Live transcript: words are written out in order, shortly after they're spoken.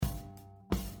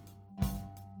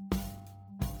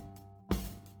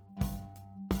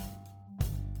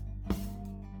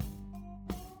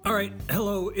All right,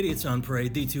 hello, Idiots on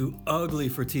Parade, the Too Ugly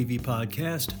for TV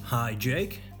podcast. Hi,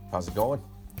 Jake. How's it going?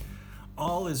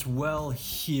 All is well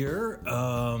here.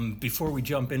 Before we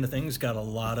jump into things, got a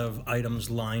lot of items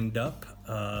lined up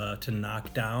to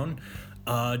knock down.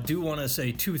 Do want to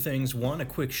say two things. One, a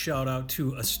quick shout out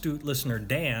to astute listener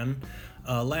Dan.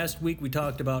 Last week we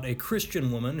talked about a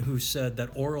Christian woman who said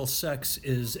that oral sex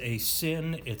is a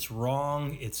sin, it's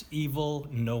wrong, it's evil,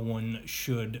 no one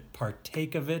should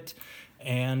partake of it.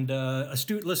 And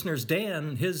astute listeners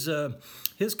Dan, his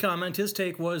comment, his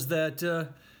take was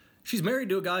that she's married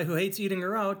to a guy who hates eating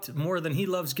her out more than he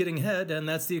loves getting head, and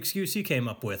that's the excuse he came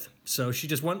up with. So she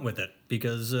just went with it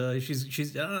because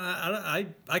she's I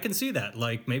can see that.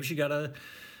 Like maybe she got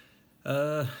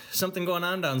something going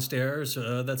on downstairs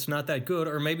that's not that good,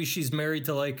 or maybe she's married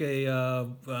to like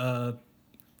I'm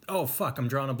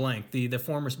drawing a blank. The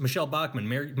former Michelle Bachmann.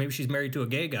 Maybe she's married to a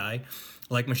gay guy,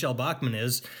 like Michelle Bachmann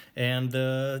is, and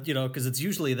because it's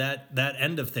usually that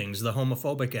end of things, the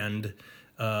homophobic end.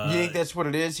 You think that's what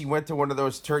it is? You went to one of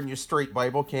those turn you straight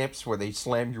Bible camps where they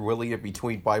slam your willy in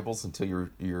between Bibles until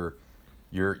you're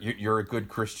a good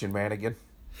Christian man again.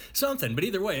 Something, but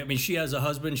either way, I mean, she has a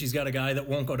husband, she's got a guy that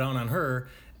won't go down on her,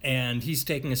 and he's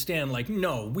taking a stand like,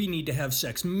 no, we need to have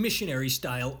sex missionary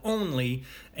style only,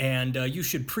 and you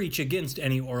should preach against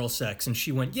any oral sex. And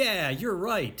she went, yeah, you're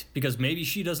right, because maybe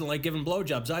she doesn't like giving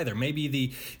blowjobs either.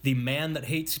 Maybe the man that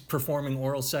hates performing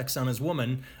oral sex on his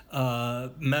woman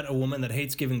met a woman that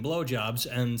hates giving blowjobs,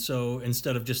 and so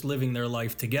instead of just living their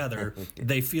life together,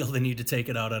 they feel the need to take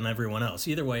it out on everyone else.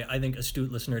 Either way, I think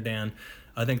astute listener Dan,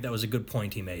 I think that was a good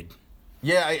point he made.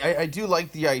 Yeah, I do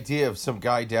like the idea of some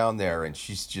guy down there, and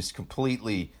she's just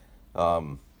completely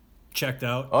checked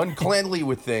out, uncleanly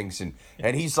with things, and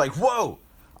he's like, "Whoa,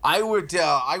 I would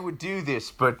do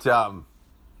this, but the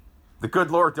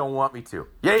good Lord don't want me to."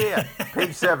 Yeah,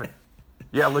 page 7.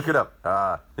 Yeah, look it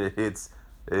up. It's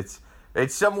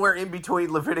somewhere in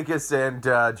between Leviticus and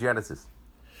Genesis.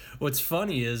 What's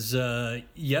funny is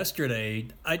yesterday,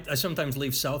 I sometimes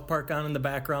leave South Park on in the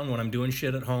background when I'm doing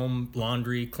shit at home,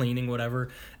 laundry, cleaning, whatever.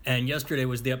 And yesterday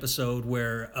was the episode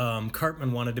where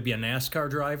Cartman wanted to be a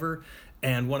NASCAR driver.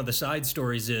 And one of the side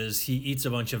stories is he eats a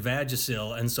bunch of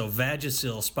Vagisil. And so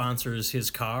Vagisil sponsors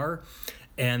his car.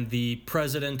 And the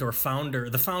president or founder,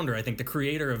 I think the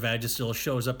creator of Vagisil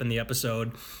shows up in the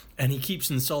episode, and he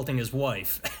keeps insulting his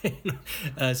wife,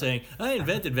 saying, I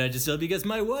invented Vagisil because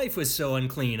my wife was so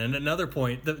unclean. And another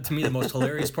point, to me the most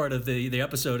hilarious part of the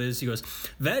episode is he goes,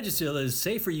 Vagisil is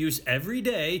safe for use every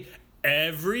day,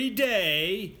 and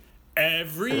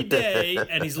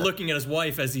he's looking at his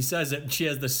wife as he says it, and she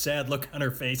has this sad look on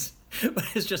her face. But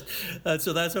it's just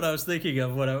so that's what I was thinking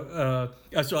of when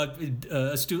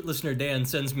astute listener Dan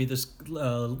sends me this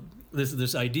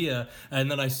idea,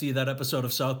 and then I see that episode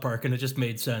of South Park, and it just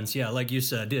made sense. Yeah, like you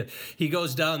said, yeah. He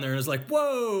goes down there and is like,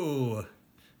 "Whoa,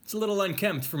 it's a little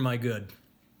unkempt for my good."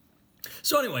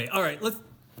 So anyway, all right, let's.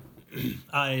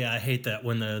 I hate that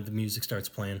when the music starts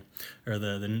playing, or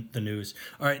the news.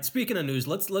 All right, speaking of news,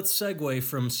 let's segue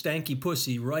from stanky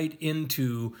pussy right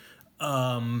into.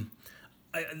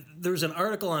 There's an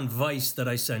article on Vice that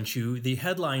I sent you. The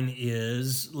headline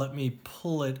is, let me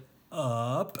pull it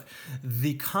up,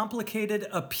 The Complicated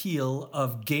Appeal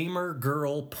of Gamer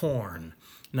Girl Porn.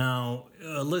 Now,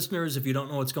 listeners, if you don't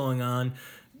know what's going on,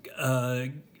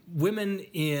 women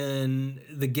in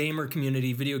the gamer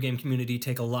community, video game community,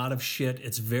 take a lot of shit.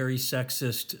 It's very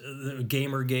sexist.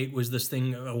 Gamergate was this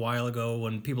thing a while ago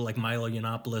when people like Milo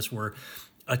Yiannopoulos were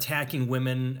attacking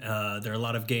women. There are a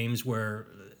lot of games where...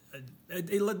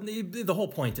 the whole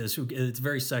point is it's a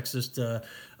very sexist,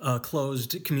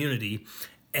 closed community.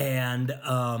 And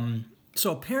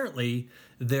so apparently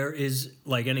there is,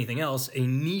 like anything else, a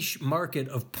niche market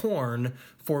of porn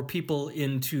for people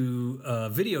into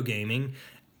video gaming.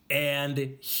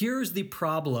 And here's the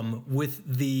problem with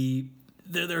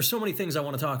there are so many things I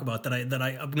want to talk about that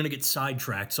I'm going to get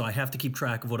sidetracked, so I have to keep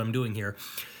track of what I'm doing here.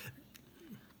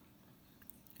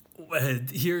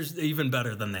 Here's even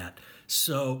better than that.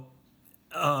 So...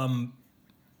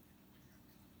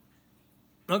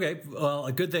 okay, well,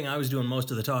 a good thing I was doing most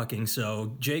of the talking,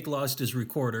 so Jake lost his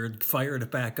recorder, fired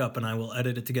it back up, and I will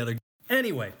edit it together.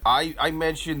 Anyway. I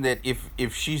mentioned that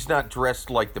if she's not dressed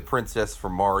like the princess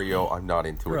from Mario, I'm not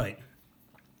into it. Right.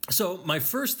 So my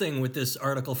first thing with this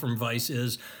article from Vice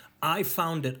is I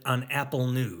found it on Apple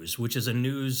News, which is a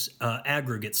news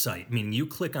aggregate site, meaning you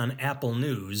click on Apple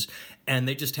News, and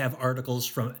they just have articles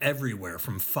from everywhere,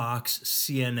 from Fox,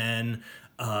 CNN,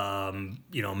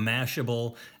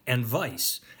 Mashable, and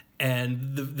Vice.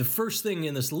 And the first thing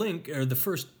in this link, or the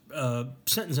first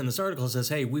sentence in this article says,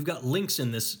 hey, we've got links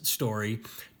in this story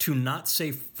to not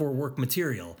safe for work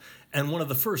material. And one of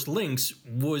the first links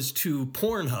was to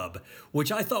Pornhub,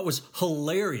 which I thought was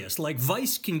hilarious. Like,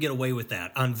 Vice can get away with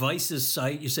that. On Vice's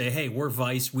site, you say, hey, we're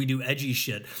Vice, we do edgy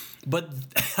shit. But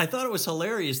I thought it was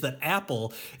hilarious that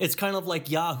Apple, it's kind of like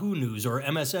Yahoo News or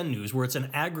MSN News, where it's an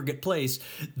aggregate place.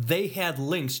 They had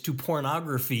links to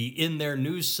pornography in their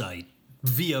news site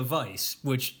via Vice,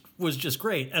 which was just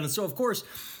great. And so, of course,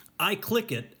 I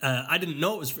click it. I didn't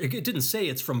know it didn't say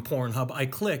it's from Pornhub. I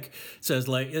click. It says,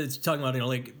 like, it's talking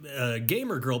about,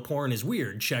 gamer girl porn is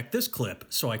weird. Check this clip.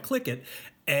 So I click it,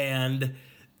 and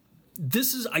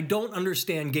I don't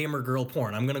understand gamer girl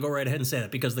porn. I'm going to go right ahead and say that,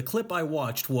 because the clip I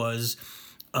watched was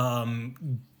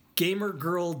gamer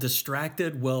girl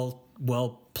distracted while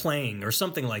playing or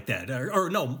something like that. Or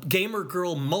no, gamer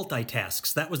girl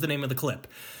multitasks. That was the name of the clip.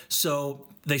 So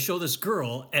they show this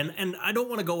girl, and I don't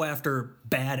want to go after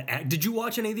bad act. Did you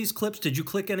watch any of these clips? Did you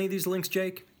click any of these links,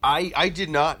 Jake? I did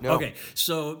not, no. Okay,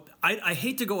 so I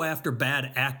hate to go after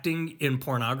bad acting in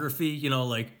pornography,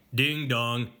 like, ding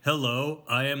dong, hello,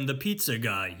 I am the pizza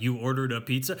guy. You ordered a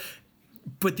pizza?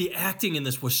 But the acting in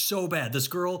this was so bad. This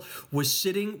girl was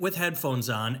sitting with headphones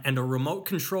on and a remote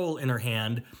control in her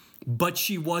hand, but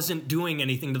she wasn't doing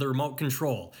anything to the remote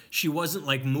control. She wasn't,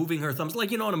 like, moving her thumbs.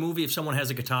 Like, in a movie, if someone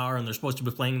has a guitar and they're supposed to be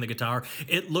playing the guitar,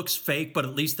 it looks fake, but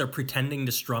at least they're pretending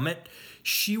to strum it.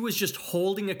 She was just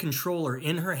holding a controller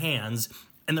in her hands,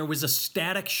 and there was a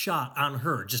static shot on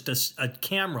her, just a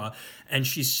camera, and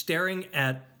she's staring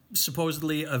at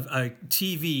supposedly a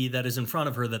TV that is in front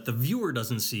of her that the viewer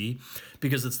doesn't see,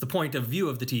 because it's the point of view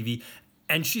of the TV.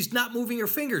 And she's not moving her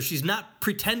fingers. She's not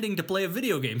pretending to play a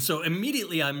video game. So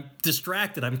immediately I'm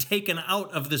distracted. I'm taken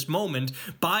out of this moment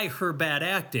by her bad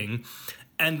acting.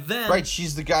 And then... Right,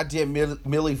 she's the goddamn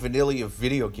Milli Vanilli of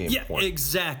video game porn. Yeah,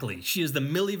 exactly. She is the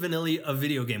Milli Vanilli of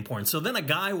video game porn. So then a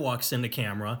guy walks into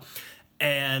camera,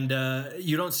 and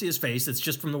you don't see his face. It's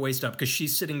just from the waist up, because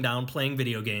she's sitting down playing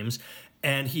video games.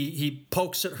 And he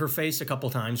pokes at her face a couple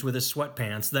times with his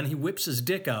sweatpants. Then he whips his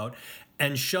dick out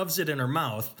and shoves it in her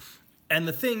mouth. And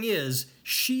the thing is,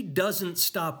 she doesn't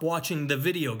stop watching the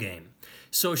video game.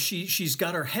 So she's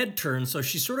got her head turned, so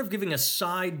she's sort of giving a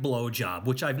side blowjob,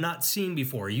 which I've not seen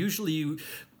before. Usually you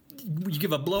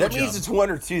give a blowjob. That means it's one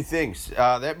or two things.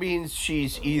 That means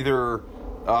she's either,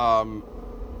 goddamn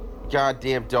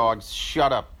dogs,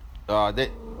 shut up.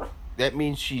 That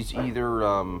means she's either,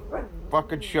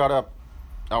 fucking shut up.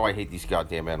 Oh, I hate these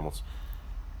goddamn animals.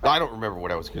 I don't remember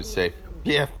what I was going to say.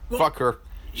 Yeah, fuck her.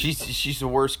 She's the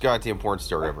worst goddamn porn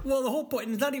star ever. Well, the whole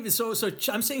point, not even so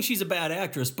I'm saying she's a bad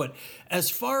actress, but as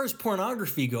far as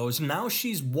pornography goes, now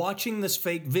she's watching this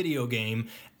fake video game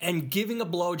and giving a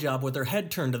blowjob with her head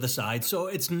turned to the side, so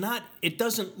it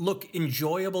doesn't look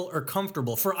enjoyable or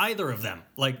comfortable for either of them.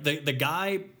 Like, the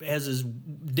guy has his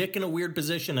dick in a weird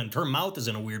position and her mouth is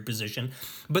in a weird position,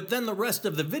 but then the rest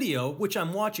of the video, which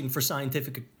I'm watching for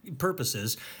scientific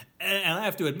purposes, and I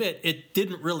have to admit, it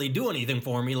didn't really do anything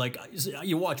for me. Like,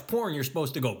 you watch porn, you're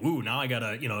supposed to go, ooh, now I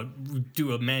gotta,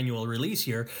 do a manual release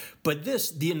here. But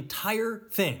the entire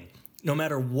thing, no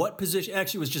matter what position,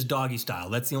 actually it was just doggy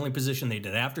style. That's the only position they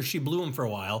did. After she blew him for a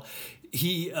while,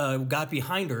 he got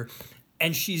behind her,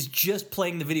 and she's just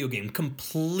playing the video game,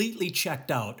 completely checked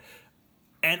out.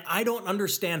 And I don't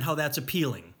understand how that's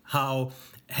appealing, how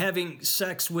having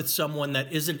sex with someone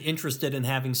that isn't interested in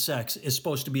having sex is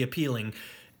supposed to be appealing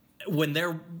when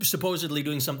they're supposedly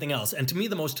doing something else. And to me,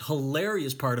 the most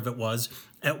hilarious part of it was,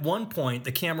 at one point,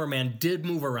 the cameraman did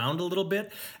move around a little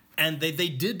bit, and they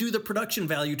did do the production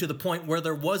value to the point where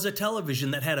there was a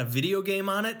television that had a video game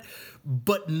on it,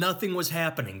 but nothing was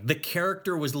happening. The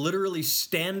character was literally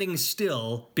standing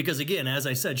still because, again, as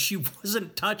I said, she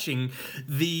wasn't touching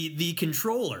the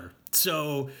controller.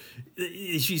 So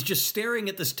she's just staring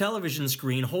at this television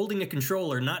screen, holding a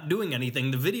controller, not doing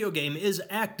anything. The video game is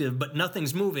active, but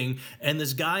nothing's moving, and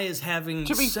this guy is having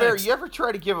sex. To be fair, you ever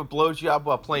try to give a blowjob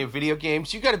while playing video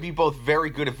games? You got to be both very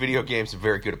good at video games and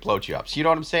very good at blowjobs. You know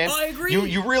what I'm saying? I agree.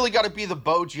 You really got to be the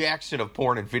Bo Jackson of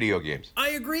porn and video games.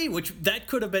 I agree, which that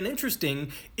could have been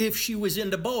interesting if she was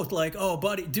into both. Like, oh,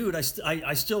 buddy, dude,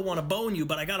 I still want to bone you,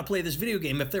 but I got to play this video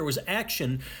game. If there was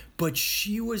action, but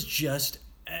she was just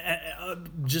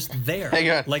there. Hang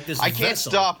on. Like this I can't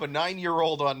vessel. stop. A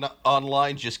 9-year-old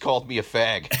online just called me a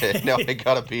fag. Now I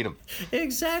gotta beat him.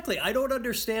 Exactly. I don't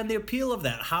understand the appeal of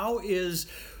that. How is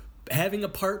having a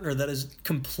partner that is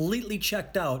completely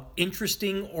checked out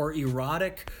interesting or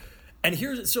erotic? And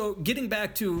so getting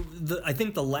back to I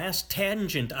think the last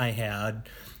tangent I had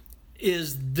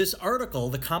is this article,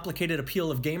 The Complicated Appeal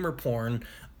of Gamer Porn.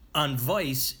 on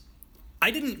Vice,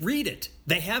 I didn't read it.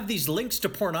 They have these links to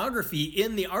pornography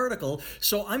in the article,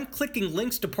 so I'm clicking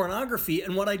links to pornography,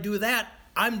 and when I do that,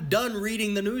 I'm done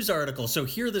reading the news article. So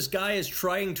here this guy is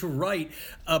trying to write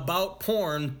about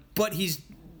porn, but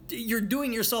you're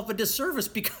doing yourself a disservice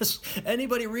because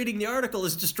anybody reading the article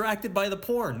is distracted by the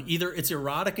porn. Either it's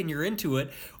erotic and you're into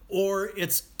it, or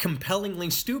it's compellingly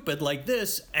stupid like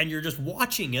this, and you're just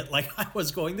watching it like I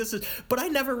was going, but I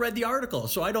never read the article,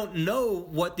 so I don't know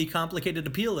what the complicated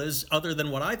appeal is other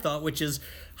than what I thought, which is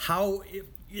how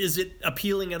is it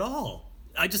appealing at all?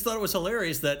 I just thought it was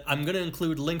hilarious that I'm going to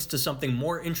include links to something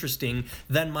more interesting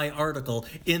than my article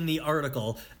in the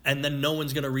article, and then no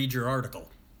one's going to read your article.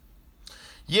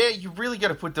 Yeah, you really got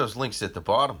to put those links at the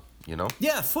bottom, you know?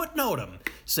 Yeah, footnote them.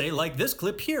 Say, like this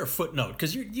clip here, footnote.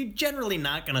 Because you're generally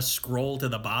not going to scroll to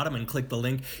the bottom and click the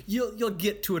link. You'll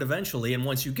get to it eventually, and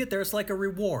once you get there, it's like a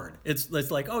reward. It's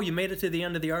like, oh, you made it to the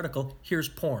end of the article. Here's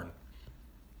porn.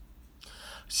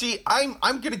 See, I'm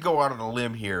going to go out on a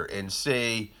limb here and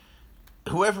say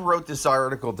whoever wrote this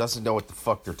article doesn't know what the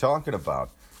fuck they're talking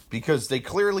about, because they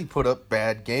clearly put up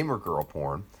bad gamer girl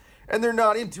porn, and they're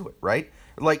not into it, right?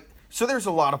 Like, so there's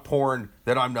a lot of porn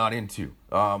that I'm not into.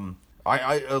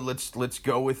 Let's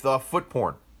go with foot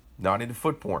porn. Not into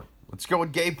foot porn. Let's go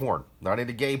with gay porn. Not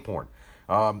into gay porn.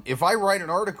 If I write an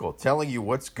article telling you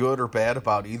what's good or bad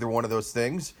about either one of those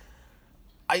things,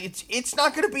 it's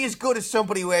not going to be as good as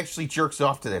somebody who actually jerks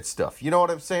off to that stuff. You know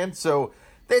what I'm saying? So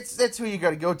that's who you got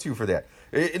to go to for that.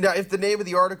 Now, if the name of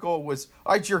the article was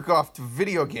 "I jerk off to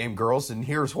video game girls and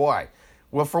here's why,"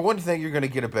 well, for one thing, you're going to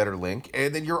get a better link,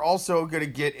 and then you're also going to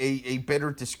get a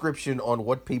better description on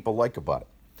what people like about it.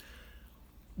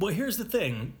 Well, here's the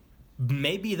thing.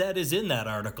 Maybe that is in that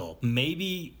article.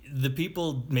 Maybe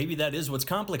that is what's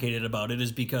complicated about it,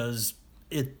 is because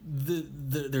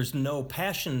there's no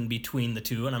passion between the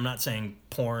two. And I'm not saying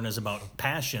porn is about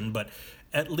passion, but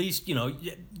at least,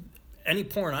 any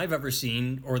porn I've ever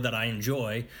seen or that I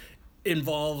enjoy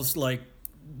involves like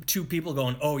two people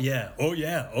going, oh yeah, oh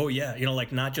yeah, oh yeah,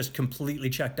 like not just completely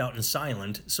checked out and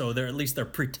silent. So they're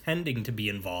pretending to be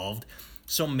involved.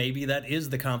 So maybe that is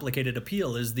the complicated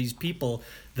appeal, is these people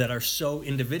that are so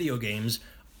into video games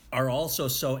are also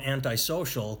so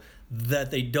antisocial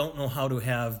that they don't know how to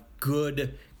have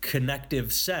good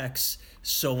connective sex.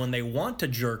 So when they want to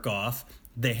jerk off,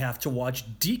 they have to watch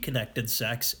deconnected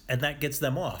sex, and that gets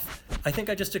them off. I think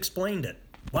I just explained it.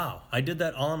 Wow, I did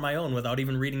that all on my own without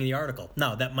even reading the article.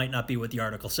 Now, that might not be what the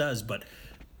article says, but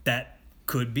that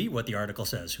could be what the article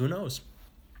says. Who knows?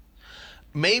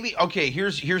 Maybe. Okay,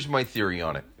 here's my theory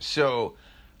on it. So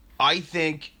I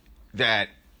think that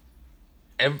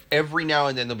every now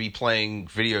and then they'll be playing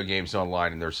video games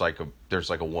online, and there's like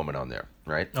a woman on there,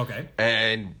 right? Okay.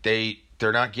 And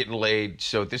they're not getting laid,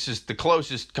 so this is the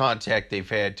closest contact they've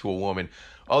had to a woman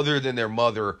other than their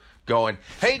mother going,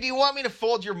 "Hey, do you want me to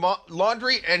fold your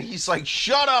laundry?" And he's like,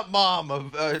 "Shut up, Mom. A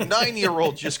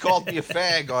 9-year-old just called me a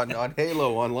fag on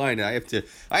Halo Online. I have to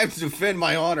defend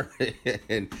my honor."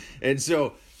 and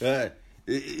so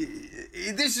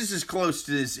this is as close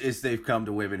as they've come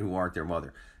to women who aren't their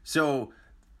mother. So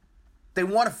they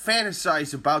want to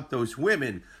fantasize about those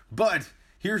women, but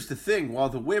here's the thing: while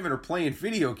the women are playing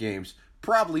video games,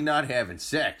 probably not having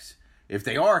sex. If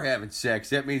they are having sex,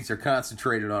 that means they're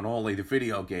concentrated on only the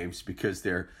video games, because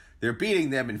they're beating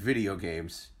them in video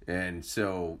games. And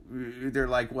so they're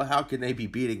like, well, how can they be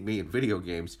beating me in video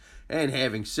games and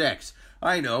having sex?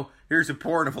 I know. Here's a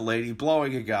porn of a lady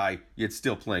blowing a guy, yet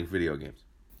still playing video games.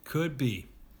 Could be.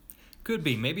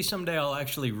 Maybe someday I'll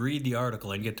actually read the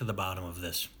article and get to the bottom of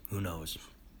this. Who knows?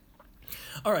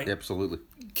 All right. Absolutely.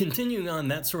 Continuing on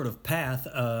that sort of path,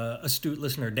 astute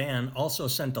listener Dan also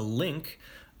sent a link.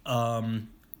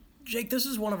 Jake, this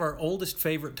is one of our oldest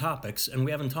favorite topics, and we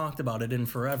haven't talked about it in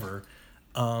forever.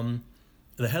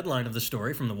 The headline of the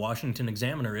story from the Washington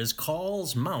Examiner is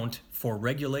 "Calls Mount for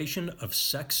Regulation of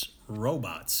Sex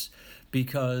Robots,"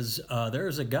 because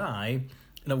there's a guy.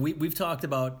 We've talked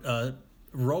about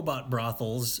robot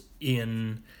brothels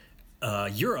in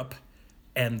Europe,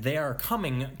 and they are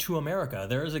coming to America.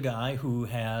 There is a guy who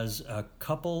has a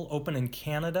couple open in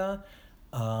Canada.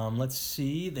 Let's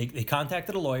see. They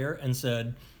contacted a lawyer and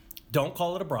said, "Don't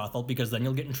call it a brothel because then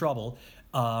you'll get in trouble."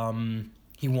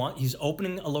 He's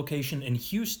opening a location in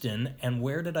Houston, and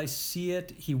where did I see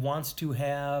it? He wants to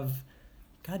have.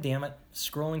 God damn it!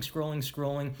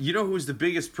 Scrolling. You know who's the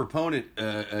biggest proponent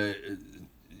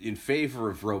in favor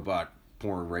of robot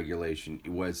porn regulation?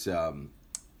 It was the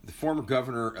former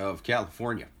governor of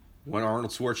California, one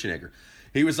Arnold Schwarzenegger.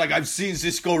 He was like, "I've seen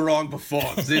this go wrong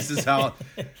before. This is how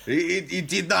it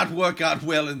did not work out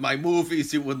well in my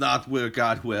movies. It will not work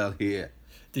out well here."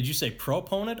 Did you say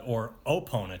proponent or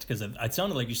opponent? Because it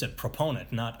sounded like you said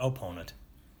proponent, not opponent.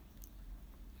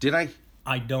 Did I?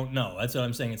 I don't know. That's what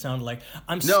I'm saying. It sounded like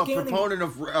I'm No, scanning... proponent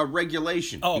of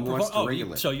regulation. Oh, he wants to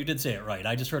regulate. So you did say it right.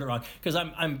 I just heard it wrong because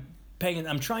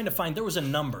I'm trying to find. There was a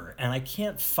number and I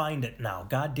can't find it now.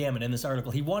 God damn it! In this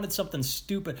article, he wanted something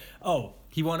stupid. Oh,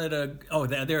 he wanted a. Oh,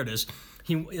 there it is.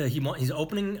 He's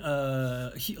opening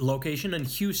a location in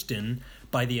Houston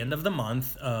by the end of the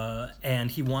month, and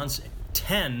he wants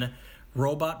 10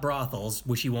 robot brothels,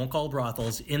 which he won't call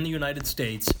brothels, in the United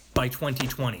States by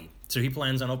 2020. So he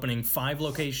plans on opening 5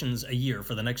 locations a year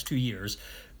for the next 2 years.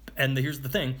 And here's the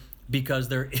thing, because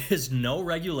there is no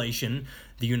regulation,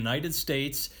 the United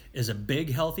States is a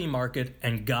big, healthy market,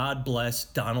 and God bless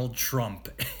Donald Trump,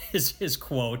 is his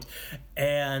quote.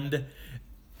 And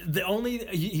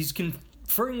he's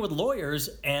conferring with lawyers,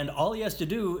 and all he has to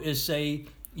do is say,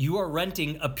 you are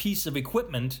renting a piece of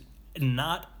equipment,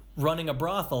 not running a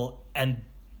brothel, and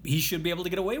he should be able to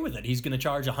get away with it. He's going to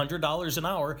charge $100 an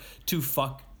hour to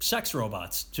fuck sex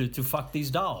robots, to fuck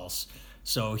these dolls.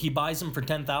 So he buys them for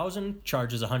 $10,000,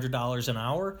 charges $100 an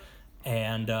hour,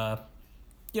 and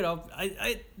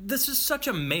this is such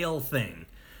a male thing,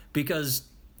 because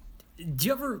do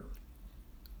you ever?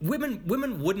 Women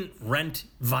wouldn't rent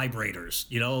vibrators,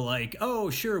 like, oh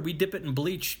sure, we dip it in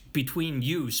bleach between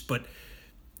use, but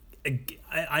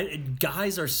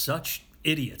guys are such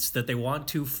idiots that they want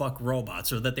to fuck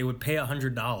robots, or that they would pay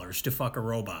 $100 to fuck a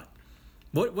robot.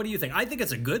 What do you think? I think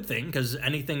it's a good thing, because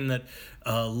anything that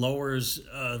lowers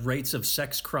rates of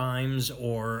sex crimes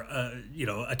or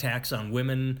attacks on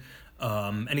women,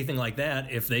 anything like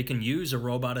that, if they can use a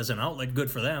robot as an outlet,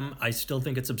 good for them. I still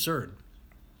think it's absurd.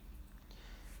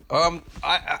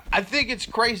 I think it's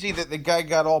crazy that the guy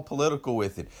got all political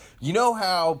with it. You know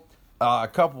how a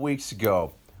couple weeks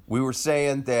ago we were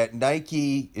saying that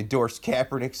Nike endorsed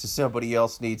Kaepernick, so somebody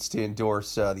else needs to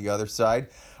endorse the other side.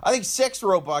 I think sex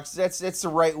robots, that's the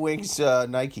right wing's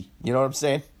Nike. You know what I'm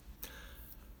saying?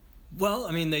 Well,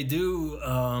 I mean, they do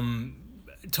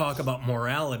talk about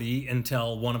morality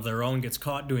until one of their own gets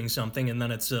caught doing something, and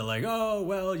then it's like, oh,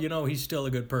 well, he's still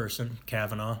a good person,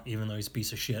 Kavanaugh, even though he's a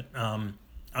piece of shit.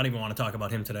 I don't even want to talk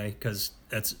about him today because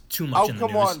that's too much in the news. Oh,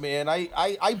 come on, man.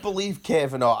 I believe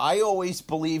Kavanaugh. I always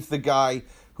believe the guy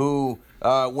who,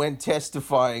 when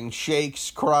testifying, shakes,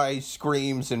 cries,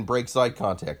 screams, and breaks eye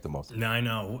contact the most. No, I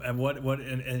know. And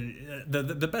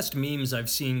the best memes I've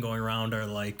seen going around are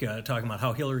like talking about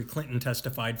how Hillary Clinton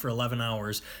testified for 11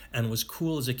 hours and was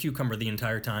cool as a cucumber the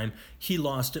entire time. He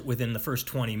lost it within the first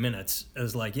 20 minutes. It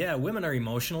was like, yeah, women are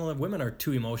emotional. Women are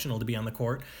too emotional to be on the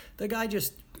court. The guy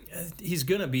he's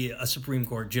going to be a Supreme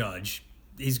Court judge.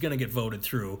 He's going to get voted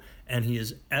through, and he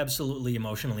is absolutely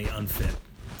emotionally unfit.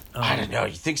 I don't know.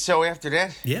 You think so after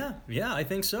that? Yeah, I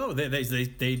think so.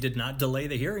 They did not delay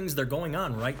the hearings. They're going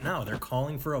on right now. They're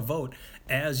calling for a vote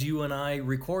as you and I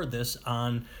record this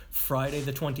on Friday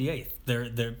the 28th.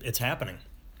 It's happening.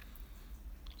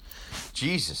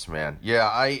 Jesus, man. Yeah,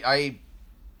 I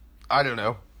don't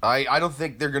know. I don't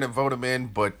think they're going to vote him in,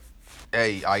 but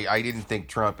hey, I didn't think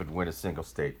Trump would win a single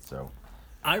state, so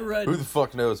who the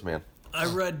fuck knows, man? I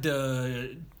read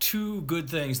 2 good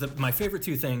things. My favorite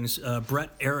 2 things.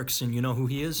 Brett Erickson, you know who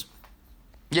he is?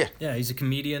 Yeah. Yeah, he's a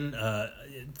comedian,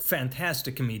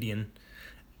 fantastic comedian.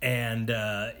 And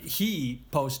he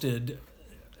posted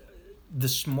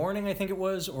this morning, I think it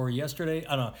was, or yesterday.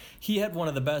 I don't know. He had one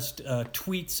of the best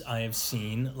tweets I have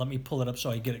seen. Let me pull it up so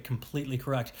I get it completely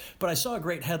correct. But I saw a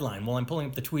great headline while I'm pulling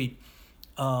up the tweet.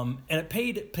 And it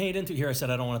paid into here. I said,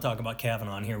 I don't want to talk about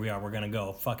Kavanaugh, and here we are. We're going to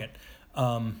go. Fuck it.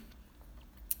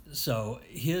 So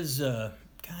his,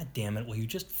 God damn it, will you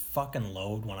just fucking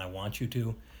load when I want you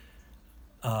to?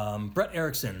 Brett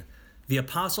Erickson, the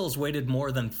apostles waited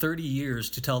more than 30 years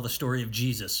to tell the story of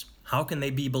Jesus. How can they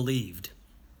be believed?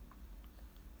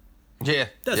 Yeah.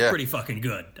 That's pretty fucking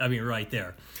good. I mean, right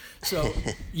there. So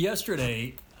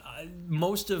yesterday,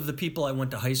 most of the people I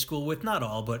went to high school with, not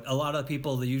all, but a lot of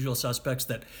people, the usual suspects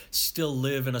that still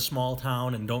live in a small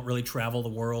town and don't really travel the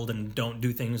world and don't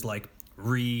do things like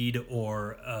read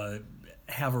or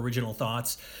have original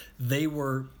thoughts, they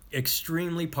were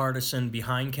extremely partisan,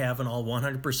 behind Kavanaugh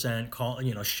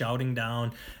 100%, shouting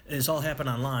down. This all happened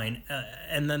online.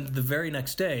 And then the very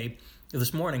next day,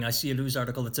 this morning, I see a news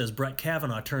article that says Brett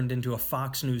Kavanaugh turned into a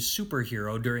Fox News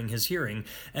superhero during his hearing.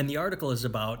 And the article is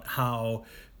about how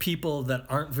people that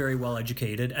aren't very well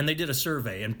educated, and they did a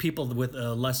survey, and people with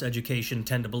less education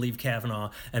tend to believe Kavanaugh,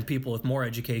 and people with more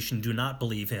education do not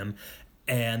believe him.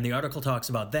 And the article talks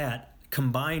about that,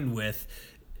 combined with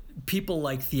people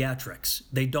like theatrics.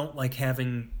 They don't like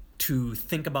having to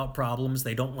think about problems.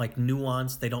 They don't like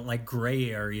nuance. They don't like gray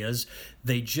areas.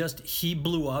 He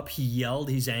blew up, he yelled,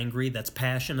 he's angry, that's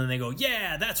passion, and they go,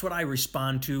 yeah, that's what I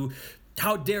respond to.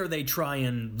 How dare they try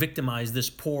and victimize this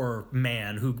poor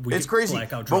man who it's crazy.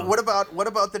 Blackout drunk. But what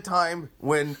about the time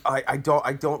when I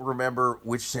don't remember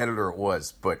which senator it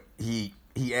was, but he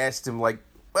asked him, like,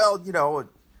 well, you know,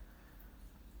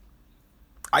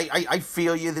 I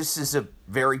feel you. This is a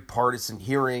very partisan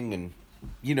hearing, and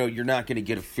you know you're not going to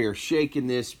get a fair shake in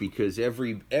this because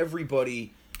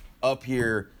everybody up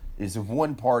here is of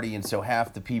one party, and so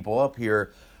half the people up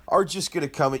here are just going to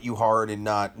come at you hard and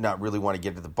not really want to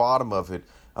get to the bottom of it.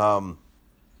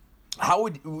 How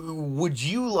would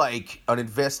you like an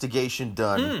investigation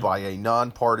done by a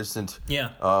nonpartisan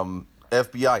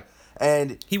FBI?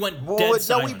 And he went dead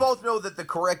silent. We both know that the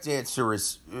correct answer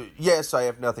is yes, I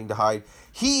have nothing to hide.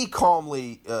 He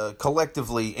calmly,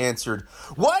 collectively answered,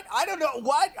 what? I don't know.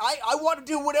 What? I want to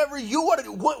do whatever you want to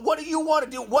do. What do you want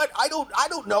to do? What? I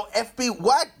don't know. FB,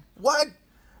 what? What?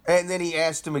 And then he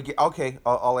asked him again, okay,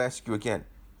 I'll ask you again.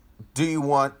 Do you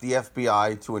want the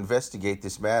FBI to investigate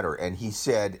this matter? And he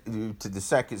said, to the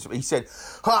second, he said,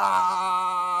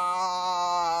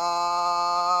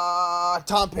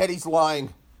 Tom Petty's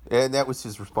lying. And that was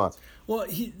his response. Well,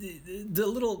 the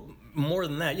little more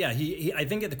than that, yeah. I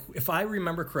think if I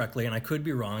remember correctly, and I could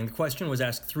be wrong, the question was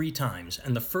asked 3 times,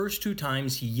 and the first 2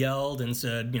 times he yelled and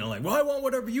said, like, well, I want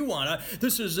whatever you want.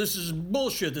 This is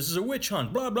bullshit. This is a witch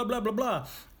hunt. Blah blah blah blah blah.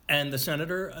 And the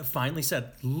senator finally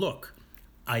said, look,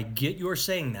 I get you're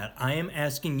saying that. I am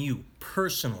asking you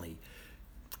personally,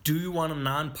 do you want a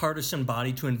nonpartisan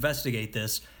body to investigate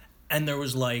this? And there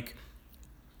was like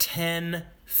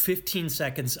 10-15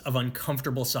 seconds of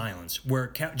uncomfortable silence where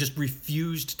Cat just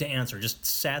refused to answer, just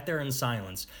sat there in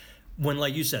silence. When,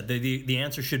 like you said, the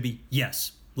answer should be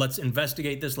yes, let's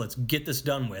investigate this, let's get this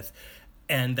done with.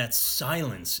 And that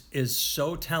silence is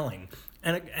so telling.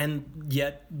 And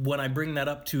yet, when I bring that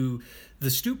up to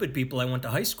the stupid people I went to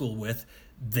high school with,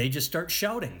 they just start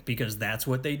shouting because that's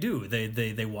what they do.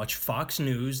 They watch Fox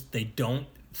News. They don't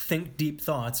think deep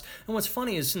thoughts. And what's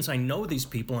funny is since I know these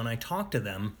people and I talk to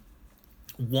them,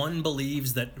 one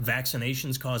believes that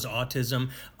vaccinations cause autism.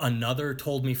 Another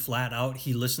told me flat out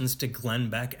he listens to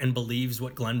Glenn Beck and believes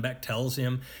what Glenn Beck tells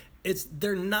him.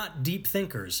 They're not deep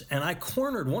thinkers. And I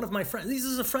cornered one of my friends. This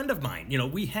is a friend of mine.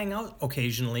 We hang out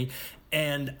occasionally.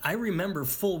 And I remember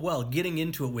full well getting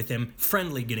into it with him,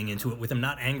 friendly getting into it with him,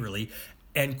 not angrily,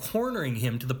 and cornering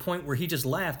him to the point where he just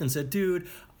laughed and said, dude,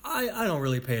 I don't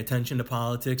really pay attention to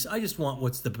politics. I just want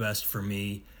what's the best for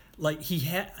me. Like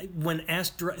when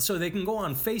asked, so they can go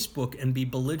on Facebook and be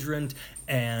belligerent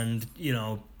and,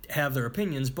 have their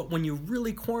opinions, but when you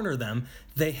really corner them,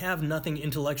 they have nothing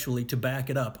intellectually to back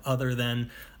it up other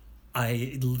than,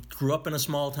 I grew up in a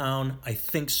small town, I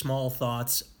think small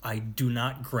thoughts, I do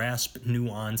not grasp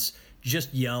nuance,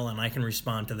 just yell and I can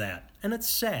respond to that. And it's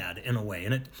sad in a way,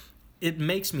 and it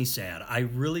makes me sad. I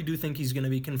really do think he's going to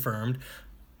be confirmed.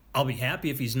 I'll be happy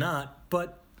if he's not,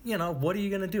 but what are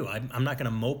you going to do? I'm not going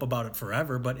to mope about it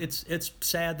forever, but it's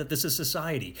sad that this is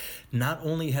society. Not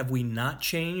only have we not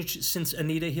changed since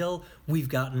Anita Hill, we've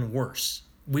gotten worse.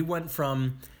 We went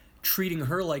from treating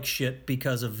her like shit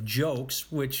because of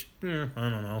jokes, which, I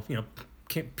don't know,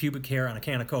 pubic hair on a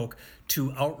can of Coke,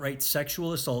 to outright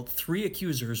sexual assault, 3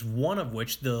 accusers, one of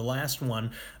which, the last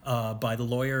one by the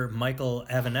lawyer Michael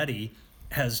Avenatti,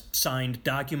 has signed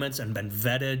documents and been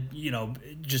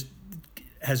vetted, just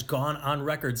has gone on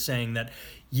record saying that,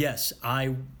 yes,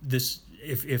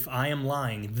 if I am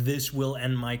lying, this will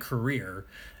end my career,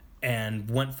 and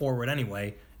went forward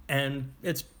anyway. And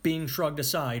it's being shrugged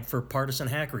aside for partisan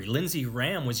hackery. Lindsey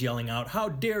Graham was yelling out, how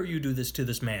dare you do this to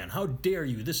this man? How dare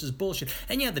you? This is bullshit.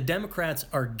 And yeah, the Democrats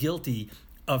are guilty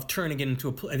of turning it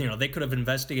into they could have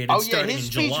investigated starting in July. His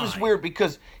speech was weird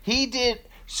because he did.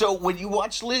 So when you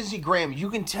watch Lindsey Graham,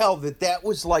 you can tell that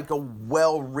was like a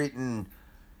well-written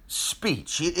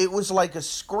speech. It was like a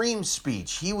scream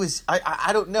speech. He was,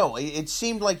 I don't know. It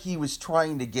seemed like he was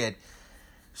trying to get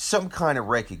some kind of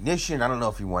recognition. I don't know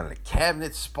if he wanted a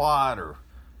cabinet spot or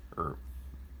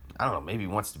I don't know, maybe he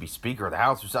wants to be Speaker of the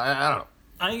House or something. I don't know.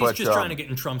 I think he's just trying to get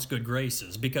in Trump's good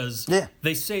graces because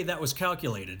they say that was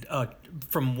calculated.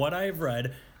 From what I've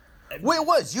read... Well, it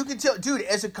was. You can tell, dude,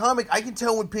 as a comic, I can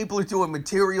tell when people are doing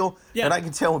material and I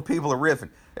can tell when people are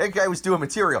riffing. That guy was doing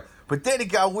material. But then it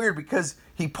got weird because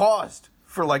he paused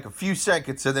for like a few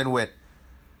seconds and then went,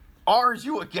 are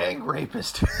you a gang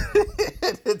rapist?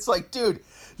 It's like, dude,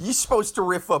 you're supposed to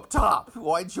riff up top.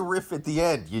 Why'd you riff at the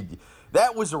end?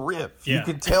 That was a riff. Yeah. You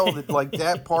could tell that like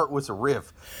that part was a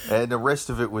riff and the rest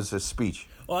of it was a speech.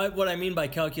 Well, what I mean by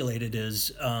calculated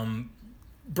is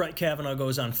Brett Kavanaugh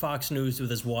goes on Fox News with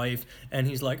his wife, and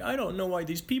he's like, I don't know why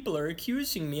these people are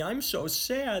accusing me. I'm so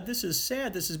sad. This is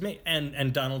sad. This is me.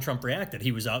 And Donald Trump reacted.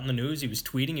 He was out in the news. He was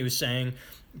tweeting. He was saying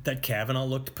that Kavanaugh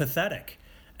looked pathetic.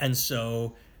 And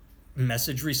so,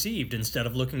 message received. Instead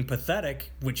of looking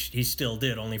pathetic, which he still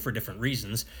did, only for different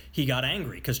reasons, he got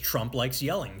angry because Trump likes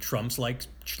yelling. Trump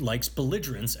likes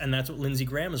belligerence, and that's what Lindsey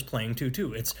Graham is playing to,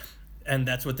 too. And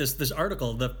that's what this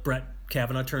article that Brett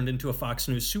Kavanaugh turned into a Fox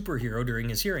News superhero during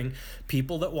his hearing.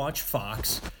 People that watch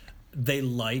Fox, they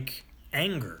like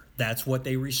anger. That's what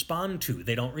they respond to.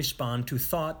 They don't respond to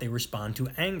thought. They respond to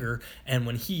anger. And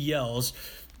when he yells,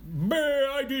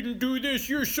 I didn't do this,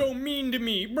 you're so mean to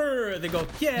me, they go,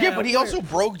 yeah, but he also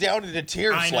broke down into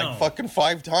tears like fucking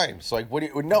 5 times. Like, what are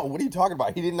you talking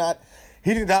about? He did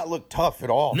not look tough at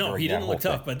all. No, he didn't look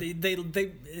tough, but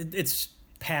it's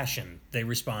passion they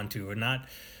respond to, and not,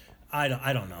 I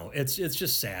don't know. It's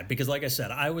just sad because, like I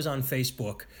said, I was on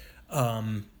Facebook.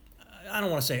 I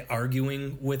don't want to say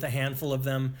arguing with a handful of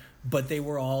them, but they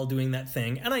were all doing that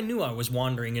thing, and I knew I was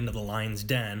wandering into the lion's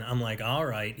den. I'm like, all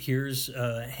right, here's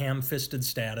a ham-fisted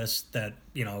status that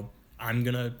I'm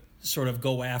gonna sort of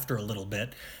go after a little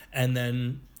bit, and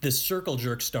then this circle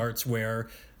jerk starts where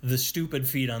the stupid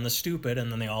feed on the stupid,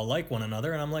 and then they all like one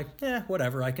another, and I'm like,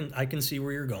 whatever. I can see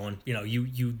where you're going.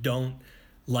 You don't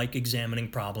like examining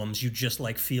problems. You just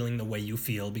like feeling the way you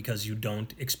feel because you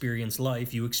don't experience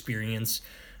life. You experience,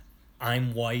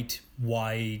 I'm white.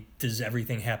 Why does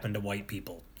everything happen to white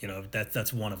people?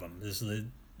 That's one of them.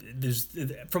 There's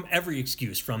from every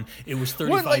excuse, from it was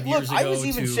 35 years ago. I was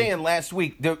even saying last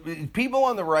week, the people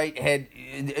on the right had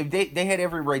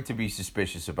every right to be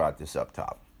suspicious about this up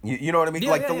top. You know what I mean?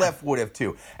 The left would have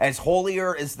too. As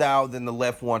holier as thou than the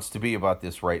left wants to be about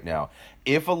this right now.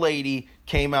 If a lady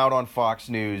came out on Fox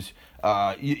News,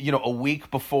 a week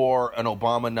before an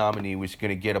Obama nominee was going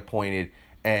to get appointed,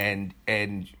 and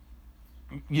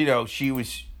she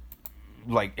was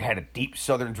had a deep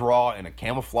Southern drawl and a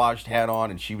camouflaged hat on,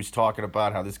 and she was talking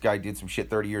about how this guy did some shit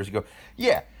 30 years ago.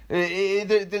 Yeah.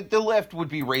 The left would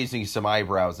be raising some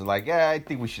eyebrows and I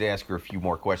think we should ask her a few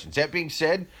more questions. That being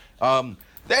said,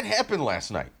 that happened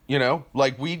last night.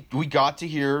 We got to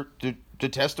hear the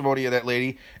testimony of that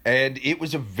lady, and it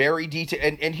was a very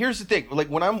detailed. And here's the thing: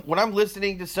 when I'm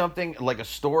listening to something like a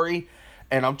story,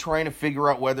 and I'm trying to figure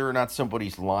out whether or not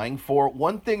somebody's lying for it,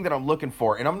 one thing that I'm looking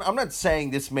for, and I'm not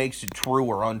saying this makes it true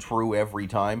or untrue every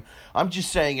time. I'm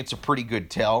just saying it's a pretty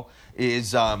good tell.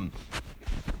 Is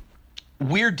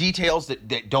weird details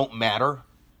that don't matter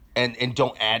and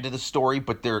don't add to the story,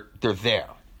 but they're there.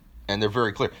 And they're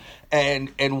very clear. And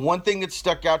one thing that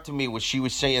stuck out to me was she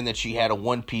was saying that she had a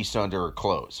one piece under her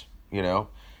clothes.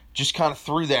 Just kind of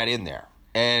threw that in there.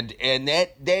 And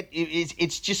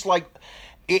it's just like,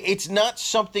 it's not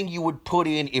something you would put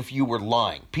in if you were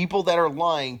lying. People that are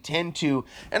lying tend to,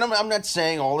 and I'm not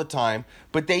saying all the time,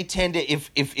 but they tend to, if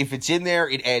it's in there,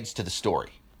 it adds to the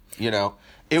story.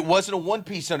 It wasn't a one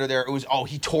piece under there. It was,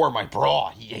 he tore my bra.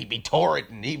 He tore it,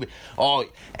 and this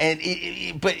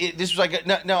was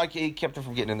like he kept it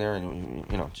from getting in there,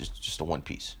 and just a one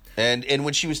piece. And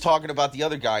when she was talking about the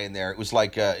other guy in there, it was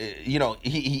like he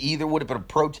either would have been a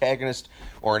protagonist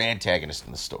or an antagonist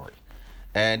in the story,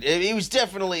 and he was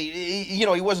definitely he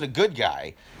wasn't a good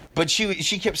guy, but she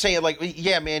kept saying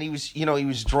man, he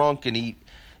was drunk, and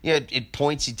at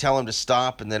points he'd tell him to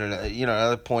stop, and then at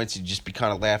other points he'd just be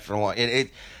kind of laughing along.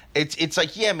 It's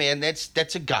like, yeah, man,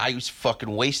 that's a guy who's fucking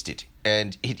wasted,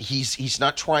 and he's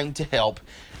not trying to help,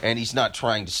 and he's not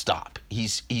trying to stop.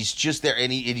 He's just there,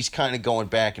 and he's kind of going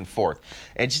back and forth,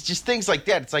 and just things like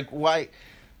that. It's like, why?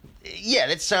 Yeah,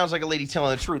 that sounds like a lady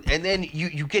telling the truth, and then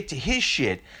you get to his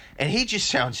shit, and he just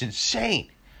sounds insane.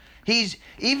 He's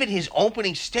even his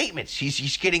opening statements.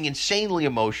 He's getting insanely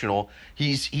emotional.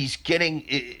 He's getting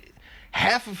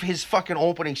half of his fucking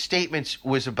opening statements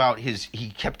was about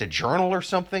he kept a journal or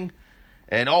something,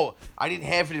 and I didn't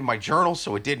have it in my journal,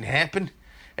 so it didn't happen.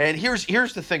 And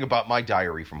here's the thing about my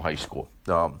diary from high school.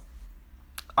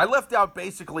 I left out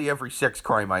basically every sex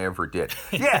crime I ever did.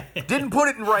 Yeah, didn't put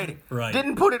it in writing. Right.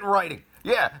 Didn't put it in writing.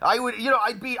 Yeah, I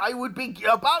would be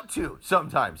about to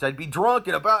sometimes. I'd be drunk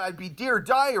and I'd be, dear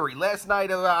diary, last night,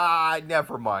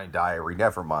 never mind, diary,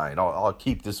 never mind. I'll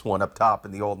keep this one up top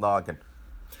in the old noggin.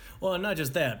 Well, not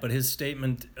just that, but his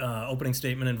opening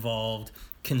statement involved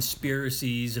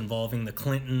conspiracies involving the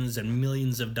Clintons and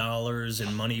millions of dollars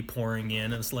and money pouring in.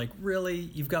 And it's like,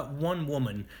 really? You've got one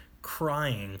woman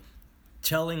crying,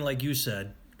 telling, like you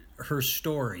said, her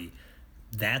story.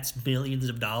 That's millions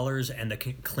of dollars and a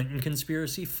Clinton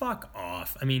conspiracy? Fuck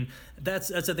off. I mean, that's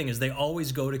the thing, is they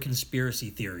always go to conspiracy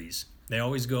theories. They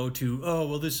always go to, oh,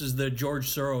 well, this is the George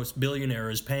Soros billionaire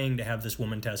is paying to have this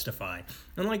woman testify.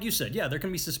 And like you said, yeah, there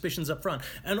can be suspicions up front.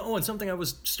 And something I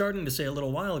was starting to say a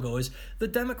little while ago is the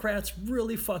Democrats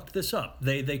really fucked this up.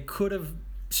 They could have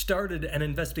started an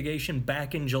investigation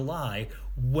back in July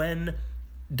when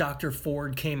Dr.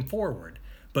 Ford came forward.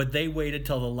 But they waited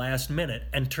till the last minute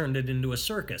and turned it into a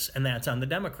circus. And that's on the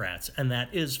Democrats. And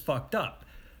that is fucked up.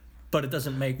 But it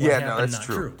doesn't make what happened not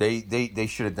true. They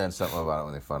should have done something about it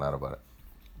when they found out about it.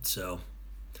 So,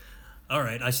 all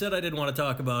right. I said I didn't want to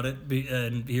talk about it,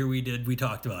 and here we did. We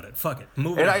talked about it. Fuck it.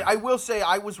 Move on. And I will say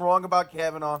I was wrong about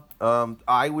Kavanaugh.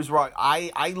 I was wrong.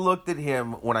 I looked at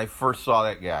him when I first saw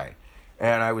that guy,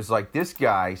 and I was like, this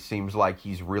guy seems like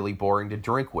he's really boring to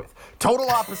drink with. Total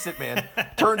opposite, man.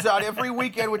 Turns out every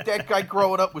weekend with that guy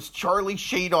growing up was Charlie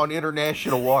Sheen on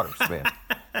international waters, man.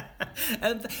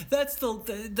 And that's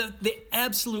the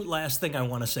absolute last thing I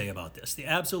want to say about this. The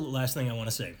absolute last thing I want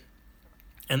to say.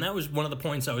 And that was one of the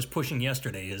points I was pushing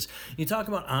yesterday is you talk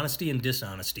about honesty and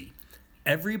dishonesty.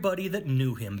 Everybody that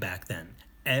knew him back then,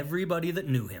 everybody that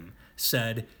knew him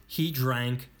said he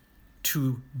drank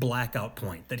to blackout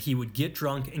point, that he would get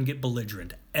drunk and get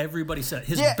belligerent. Everybody said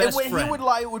his best friend. And when he would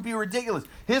lie, it would be ridiculous.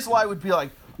 His lie would be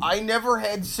like, I never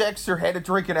had sex or had a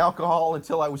drink of alcohol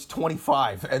until I was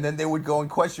 25. And then they would go and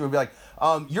question, would be like,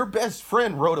 your best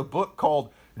friend wrote a book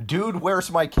called Dude,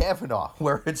 Where's My Kavanaugh?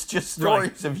 Where it's just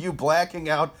stories of you blacking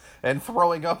out and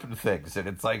throwing up and things. And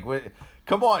it's like,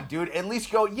 come on, dude. At least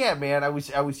go, yeah, man, I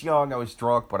was young, I was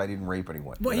drunk, but I didn't rape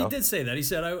anyone. Well, he did say that. He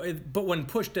said, but when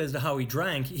pushed as to how he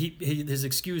drank, his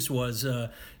excuse was,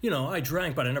 I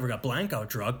drank, but I never got blackout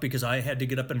drunk because I had to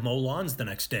get up and mow lawns the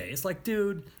next day. It's like,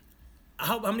 dude...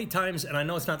 How many times, and I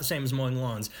know it's not the same as mowing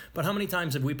lawns, but how many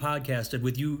times have we podcasted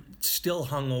with you still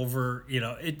hungover?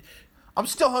 I'm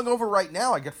still hungover right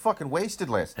now. I got fucking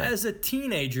wasted last night. As a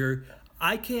teenager,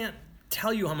 I can't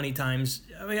tell you how many times.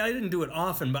 I mean, I didn't do it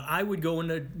often, but I would go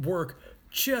into work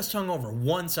just hungover.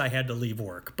 Once I had to leave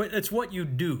work, but it's what you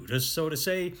do. So to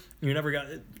say you never got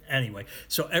anyway.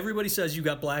 So everybody says you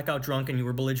got blackout drunk and you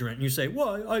were belligerent, and you say,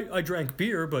 "Well, I drank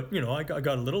beer, but I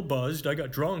got a little buzzed. I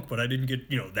got drunk, but I didn't get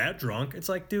that drunk." It's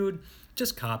like, dude,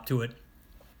 just cop to it.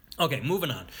 Okay, moving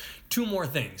on. Two more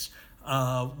things.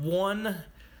 One,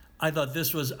 I thought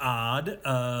this was odd.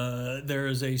 There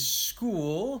is a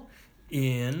school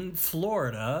in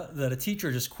Florida that a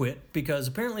teacher just quit because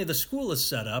apparently the school is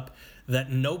set up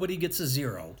that nobody gets a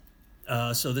zero.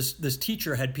 So this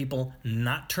teacher had people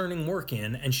not turning work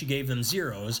in, and she gave them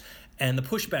zeros. And the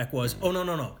pushback was, oh,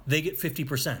 no, they get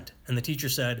 50%. And the teacher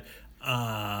said,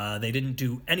 they didn't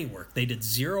do any work. They did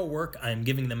zero work. I'm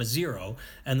giving them a zero.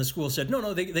 And the school said,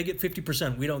 no, they get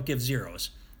 50%. We don't give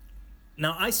zeros.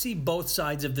 Now, I see both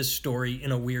sides of this story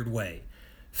in a weird way.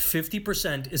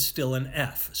 50% is still an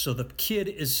F, so the kid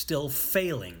is still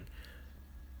failing.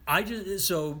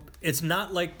 So it's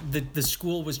not like the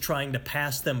school was trying to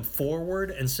pass them forward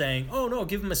and saying, oh, no,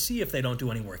 give them a C if they don't do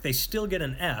any work. They still get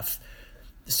an F.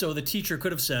 So the teacher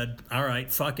could have said, all right,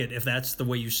 fuck it. If that's the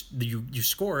way you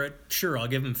score it, sure, I'll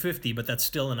give them 50, but that's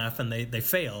still an F and they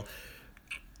fail.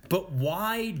 But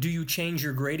why do you change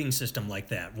your grading system like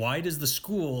that? Why does the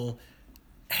school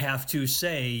have to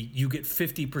say you get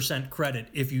 50% credit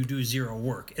if you do zero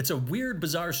work? It's a weird,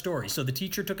 bizarre story. So the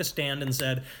teacher took a stand and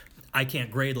said, I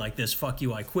can't grade like this, fuck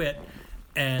you, I quit.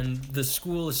 And the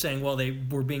school is saying, well, they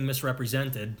were being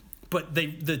misrepresented. But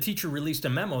the teacher released a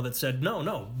memo that said,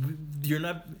 no,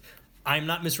 I'm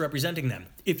not misrepresenting them.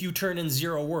 If you turn in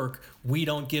zero work, we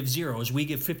don't give zeros. We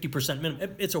give 50%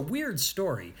 minimum. It's a weird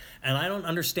story. And I don't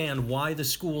understand why the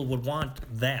school would want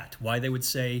that. Why they would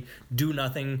say, do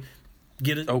nothing,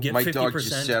 get 50%. My dog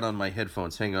just sat on my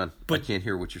headphones. Hang on. But I can't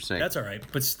hear what you're saying. That's all right.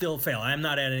 But still fail. I'm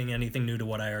not adding anything new to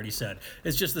what I already said.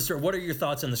 It's just the story. What are your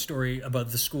thoughts on the story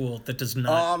about the school that does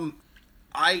not...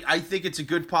 I think it's a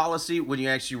good policy when you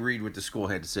actually read what the school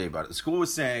had to say about it. The school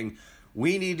was saying,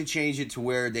 we need to change it to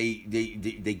where they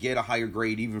get a higher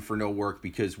grade even for no work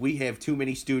because we have too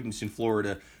many students in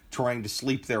Florida trying to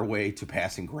sleep their way to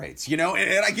passing grades. And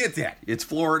I get that. It's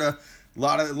Florida. A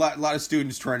lot of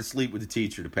students trying to sleep with the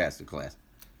teacher to pass the class.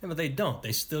 Yeah, but they don't.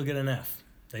 They still get an F.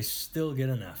 They still get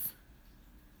an F.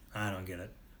 I don't get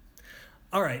it.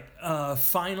 All right.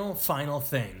 Final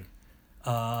thing.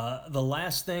 The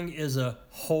last thing is a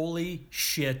holy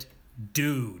shit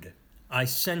dude. I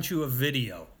sent you a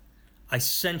video.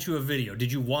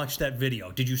 Did you watch that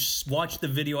video? Did you watch the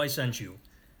video I sent you?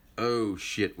 Oh,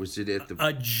 shit. Was it at the...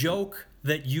 A joke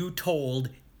that you told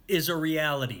is a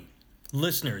reality.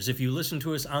 Listeners, if you listen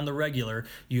to us on the regular,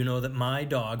 you know that my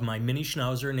dog, my mini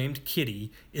schnauzer named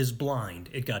Kitty, is blind.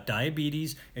 It got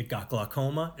diabetes, it got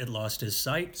glaucoma, it lost his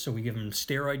sight, so we give him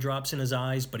steroid drops in his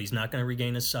eyes, but he's not going to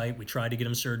regain his sight. We tried to get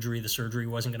him surgery. The surgery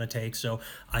wasn't going to take, so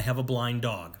I have a blind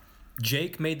dog.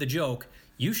 Jake made the joke,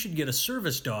 you should get a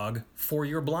service dog for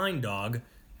your blind dog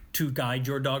to guide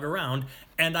your dog around,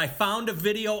 and I found a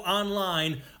video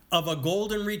online of a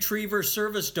golden retriever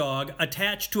service dog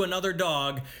attached to another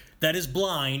dog that is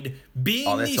blind, being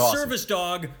the awesome. service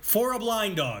dog for a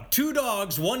blind dog. 2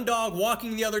 dogs, 1 dog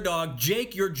walking the other dog.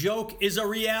 Jake, your joke is a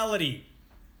reality.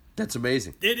 That's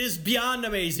amazing. It is beyond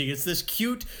amazing. It's this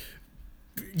cute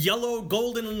yellow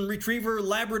golden retriever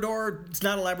Labrador. It's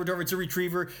not a Labrador, it's a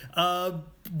retriever.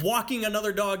 Walking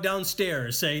another dog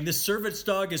downstairs, saying this service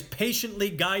dog is patiently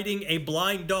guiding a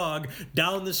blind dog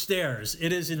down the stairs.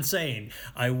 It is insane.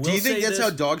 I will. Do you think say that's this, how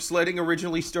dog sledding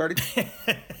originally started?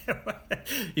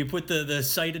 You put the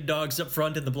sighted dogs up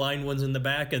front and the blind ones in the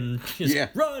back, and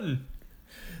just run.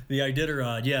 The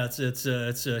Iditarod, yeah,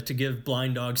 it's to give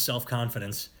blind dogs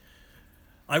self-confidence.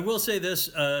 I will say this,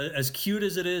 as cute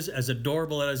as it is, as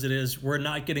adorable as it is, we're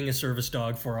not getting a service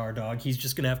dog for our dog. He's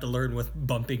just going to have to learn with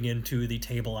bumping into the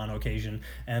table on occasion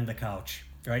and the couch.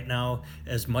 Right now,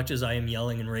 as much as I am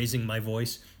yelling and raising my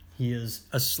voice, he is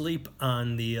asleep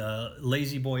on the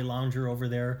lazy boy lounger over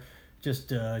there,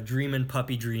 just dreaming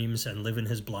puppy dreams and living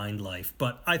his blind life.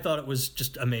 But I thought it was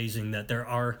just amazing that there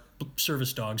are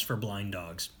service dogs for blind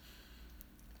dogs.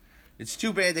 It's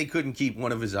too bad they couldn't keep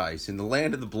one of his eyes. In the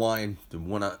land of the blind, the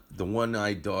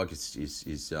one-eyed dog is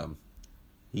he's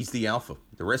the alpha.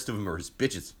 The rest of them are his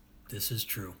bitches. This is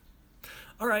true.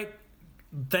 All right.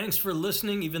 Thanks for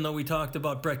listening, even though we talked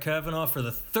about Brett Kavanaugh for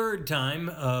the 3rd time.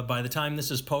 By the time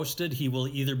this is posted, he will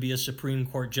either be a Supreme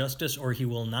Court justice or he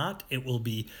will not. It will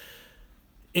be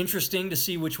interesting to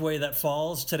see which way that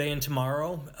falls today and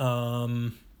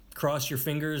tomorrow. Cross your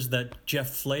fingers that Jeff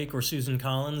Flake or Susan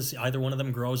Collins, either one of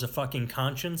them grows a fucking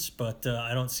conscience, but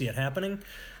I don't see it happening.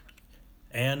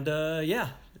 And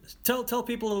tell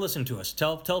people to listen to us.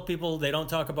 Tell people they don't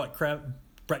talk about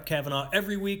Brett Kavanaugh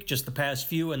every week, just the past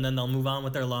few, and then they'll move on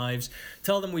with their lives.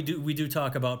 Tell them we do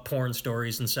talk about porn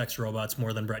stories and sex robots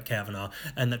more than Brett Kavanaugh,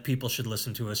 and that people should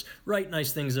listen to us, write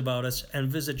nice things about us, and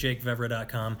visit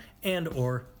jakevevra.com and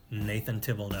or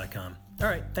nathantibble.com. All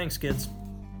right, thanks, kids.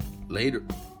 Later.